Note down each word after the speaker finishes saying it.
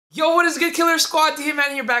Yo, what is good, Killer Squad? Hitman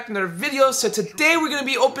here, back with another video. So today we're going to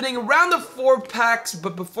be opening around the 4 packs,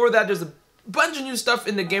 but before that there's a bunch of new stuff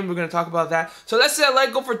in the game. We're going to talk about that. So let's say a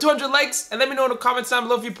like, go for 200 likes, and let me know in the comments down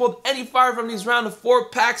below if you pulled any fire from these round of 4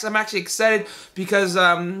 packs. I'm actually excited because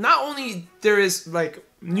not only there is like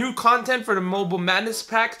new content for the Mobile Madness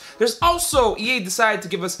packs, there's also EA decided to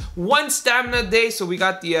give us 1 stamina day. So we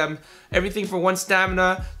got the everything for 1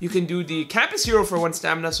 stamina. You can do the campus hero for 1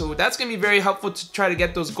 stamina, so that's gonna be very helpful to try to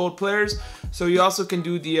get those gold players. So you also can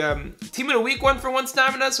do the team of the week one for 1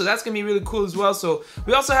 stamina, so that's gonna be really cool as well. So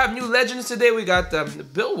we also have new legends today. We got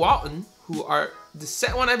Bill Walton, who are the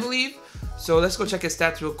set one, I believe. So let's go check his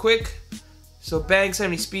stats real quick. So bang,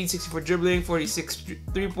 70 speed, 64 dribbling, 46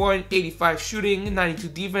 3-point, 85 shooting, 92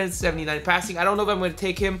 defense, 79 passing. I don't know if I'm going to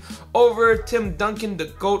take him over Tim Duncan, the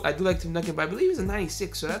GOAT. I do like Tim Duncan, but I believe he's a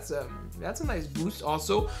 96, so that's a nice boost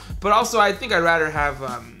also. But also, I think I'd rather have,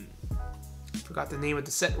 forgot the name of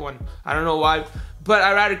the set one. I don't know why, but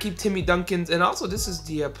I'd rather keep Timmy Duncan's. And also, this is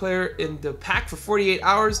the player in the pack for 48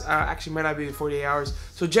 hours. Actually, might not be 48 hours.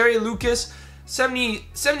 So Jerry Lucas,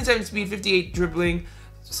 77 speed, 58 dribbling.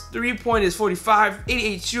 3-point is 45,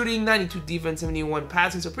 88 shooting, 92 defense, 71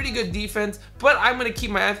 passing, so pretty good defense. But I'm going to keep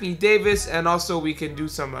my Anthony Davis, and also we can do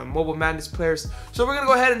some Mobile Madness players. So we're going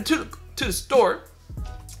to go ahead and to the store.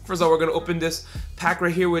 First of all, we're going to open this pack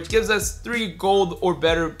right here, which gives us 3 gold or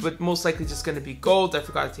better, but most likely just going to be gold. I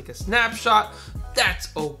forgot to take a snapshot.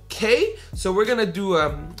 That's okay. So we're going to do,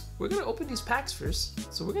 we're going to open these packs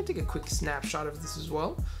first. So we're going to take a quick snapshot of this as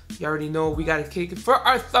well. You already know we got to take it for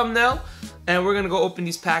our thumbnail. And we're going to go open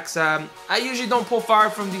these packs. I usually don't pull fire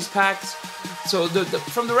from these packs. So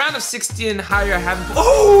from the round of 60 and higher, I haven't.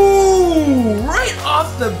 Oh! Right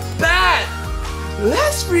off the bat!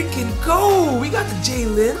 Let's freaking go! We got the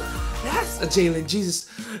Jalen. That's a Jalen, Jesus.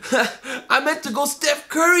 I meant to go Steph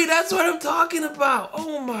Curry. That's what I'm talking about.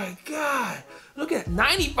 Oh my God. Look at that.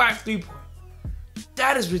 95 3-point.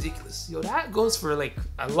 That is ridiculous. Yo, that goes for like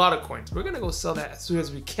a lot of coins. We're gonna go sell that as soon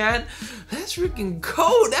as we can. Let's freaking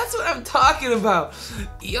go. That's what I'm talking about.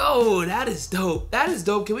 Yo, that is dope. That is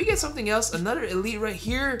dope. Can we get something else? Another elite right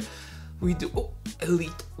here. We do. Oh,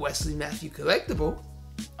 elite Wesley Matthew collectible.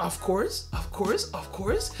 Of course, of course, of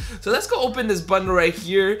course. So let's go open this bundle right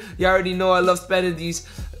here. You already know I love spending these.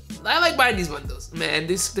 I like buying these bundles, man.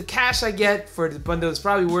 The cash I get for the bundle is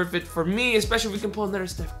probably worth it for me, especially if we can pull another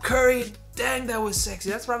Steph Curry. Dang, that was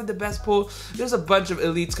sexy. That's probably the best pull. There's a bunch of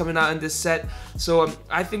elites coming out in this set, so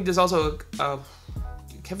I think there's also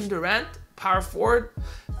Kevin Durant, power forward.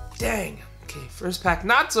 Dang. Okay, first pack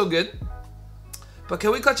not so good, but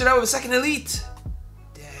can we clutch it out with a second elite?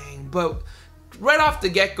 Dang, but right off the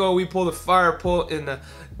get-go, we pull the fire pull in the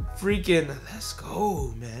freaking. Let's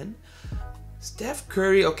go, man. Steph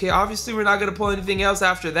Curry. Okay, obviously we're not gonna pull anything else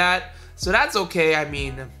after that, so that's okay. I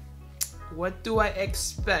mean, what do I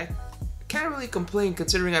expect? Can't really complain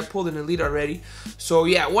considering I pulled an elite already. So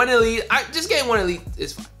yeah, 1 elite. Just getting 1 elite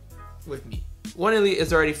is fine with me. 1 elite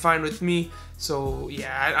is already fine with me. So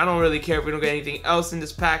yeah, I don't really care if we don't get anything else in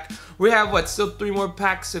this pack. We have what, still 3 more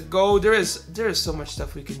packs to go. There is so much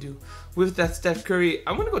stuff we can do with that Steph Curry.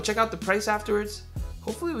 I'm gonna go check out the price afterwards.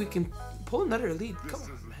 Hopefully we can pull another elite. Come on,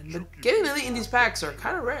 man. But getting elite in these packs are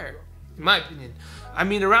kind of rare, in my opinion. I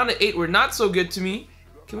mean, around the 8 were not so good to me.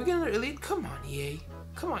 Can we get another elite? Come on, EA.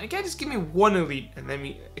 Come on, you can't just give me 1 elite and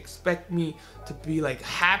then expect me to be like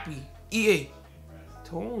happy. EA,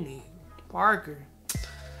 Tony Parker.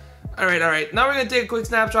 All right. Now we're gonna take a quick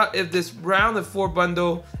snapshot of this round of 4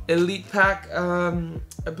 bundle elite pack.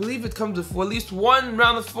 I believe it comes with at least 1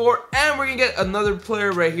 round of 4, and we're gonna get another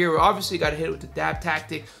player right here. We obviously got to hit it with the dab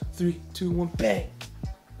tactic. 3, 2, 1, bang.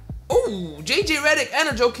 Oh, JJ Redick and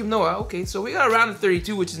a Joakim Noah. Okay, so we got a round of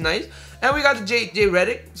 32, which is nice. And we got the JJ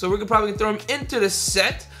Redick, so we're probably gonna throw him into the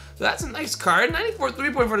set. So that's a nice card. 94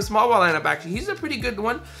 3-point for the small ball lineup, actually. He's a pretty good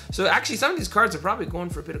one. So actually, some of these cards are probably going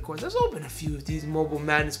for a bit of coins. Let's open a few of these Mobile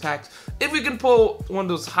Madness packs. If we can pull one of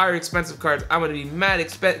those higher expensive cards, I'm gonna be mad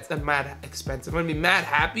expensive. I'm gonna be mad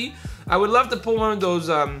happy. I would love to pull one of those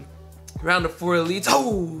round of 4 elites.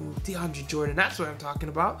 Oh, DeAndre Jordan, that's what I'm talking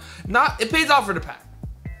about. It pays off for the pack.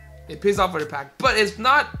 It pays off for the pack, but it's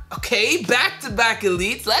not okay. Back-to-back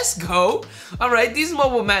elites, let's go. All right, these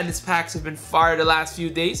Mobile Madness packs have been fire the last few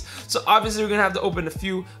days, so obviously we're gonna have to open a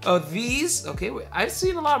few of these. Okay, I've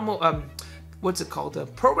seen a lot more what's it called?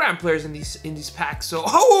 Program players in these packs. So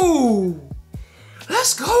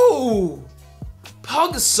let's go.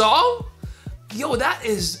 Paul Gasol, yo, that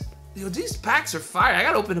is. Yo, these packs are fire. I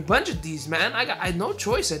gotta open a bunch of these, man. I had no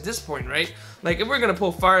choice at this point, right? Like, if we're gonna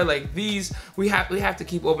pull fire like these, we have to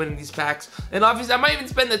keep opening these packs. And obviously, I might even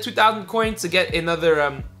spend the 2,000 coins to get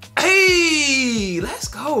another Hey, let's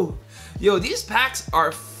go. Yo, these packs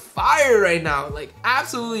are fire right now. Like,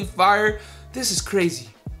 absolutely fire. This is crazy.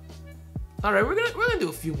 All right, we're gonna do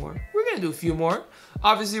a few more. We're gonna do a few more.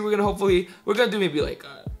 Obviously, we're gonna do maybe like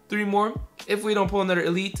 3 more. If we don't pull another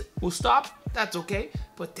elite, we'll stop. That's okay.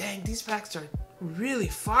 But dang, these packs are really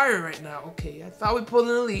fire right now. Okay, I thought we pulled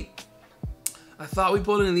an elite.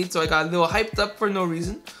 So I got a little hyped up for no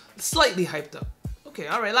reason. Slightly hyped up. Okay,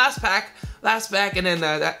 all right, last pack, and then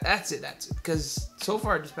that's it. Because so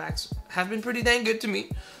far these packs have been pretty dang good to me.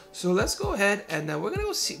 So let's go ahead and we're gonna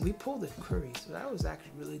go see. We pulled a Curry, so that was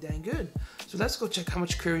actually really dang good. So let's go check how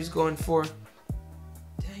much Curry's going for.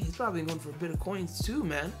 Dang, he's probably going for a bit of coins too,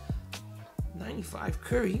 man. 95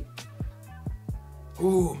 Curry.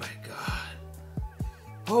 Oh my god.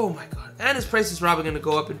 Oh my god. And his price is probably gonna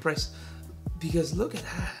go up in price because look at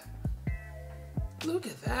that. Look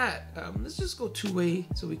at that. Let's just go 2-way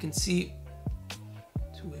so we can see.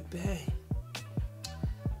 2-way bang.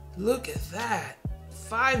 Look at that.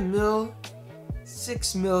 5 mil,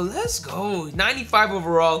 6 mil. Let's go. 95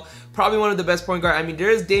 overall. Probably one of the best point guard. I mean,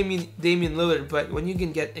 there is Damian Lillard, but when you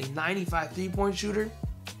can get a 95 3-point shooter,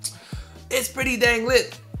 it's pretty dang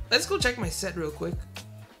lit. Let's go check my set real quick.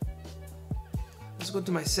 Let's go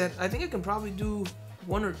to my set. I think I can probably do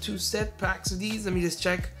 1 or 2 set packs of these. Let me just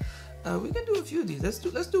check. We can do a few of these. Let's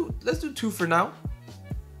do 2 for now.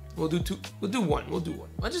 We'll do 2. We'll do 1.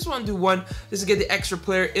 I just want to do 1 just to get the extra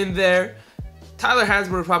player in there. Tyler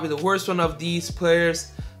Hansbrough is probably the worst one of these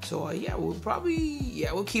players. So yeah, we'll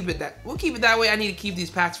keep it that way. I need to keep these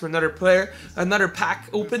packs for another player, another pack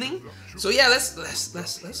opening. So yeah, let's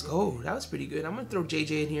go. That was pretty good. I'm gonna throw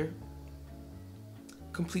JJ in here.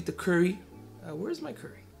 Complete the Curry. Where's my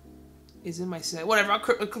Curry? Is in my set. Whatever, I'll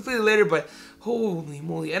complete it later, but holy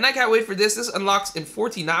moly. And I can't wait for this. This unlocks in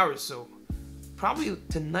 14 hours, so probably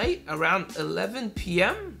tonight around 11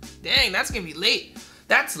 p.m. Dang, that's gonna be late.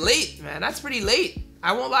 That's late, man. That's pretty late.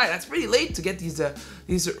 I won't lie, that's pretty late to get these at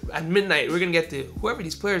midnight. We're gonna get the whoever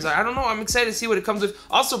these players are. I don't know. I'm excited to see what it comes with.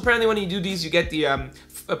 Also, apparently, when you do these, you get the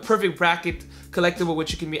a perfect bracket collectible,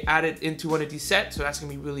 which you can be added into one of these sets. So that's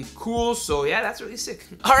gonna be really cool. So yeah, that's really sick.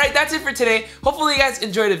 All right, that's it for today. Hopefully, you guys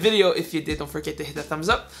enjoyed the video. If you did, don't forget to hit the thumbs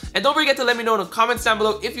up, and don't forget to let me know in the comments down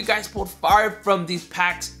below if you guys pulled fire from these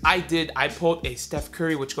packs. I did. I pulled a Steph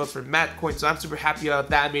Curry, which goes for mad coins. So I'm super happy about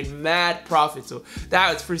that. I made mad profit. So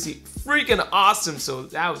that was pretty freaking awesome. So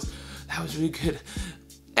that was really good.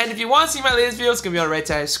 And if you want to see my latest videos, it's going to be on the right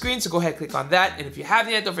side of the screen, so go ahead and click on that. And if you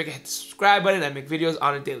haven't yet, don't forget to hit the subscribe button. I make videos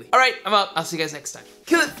on it daily. Alright, I'm out. I'll see you guys next time.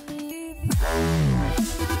 Kill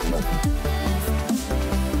it!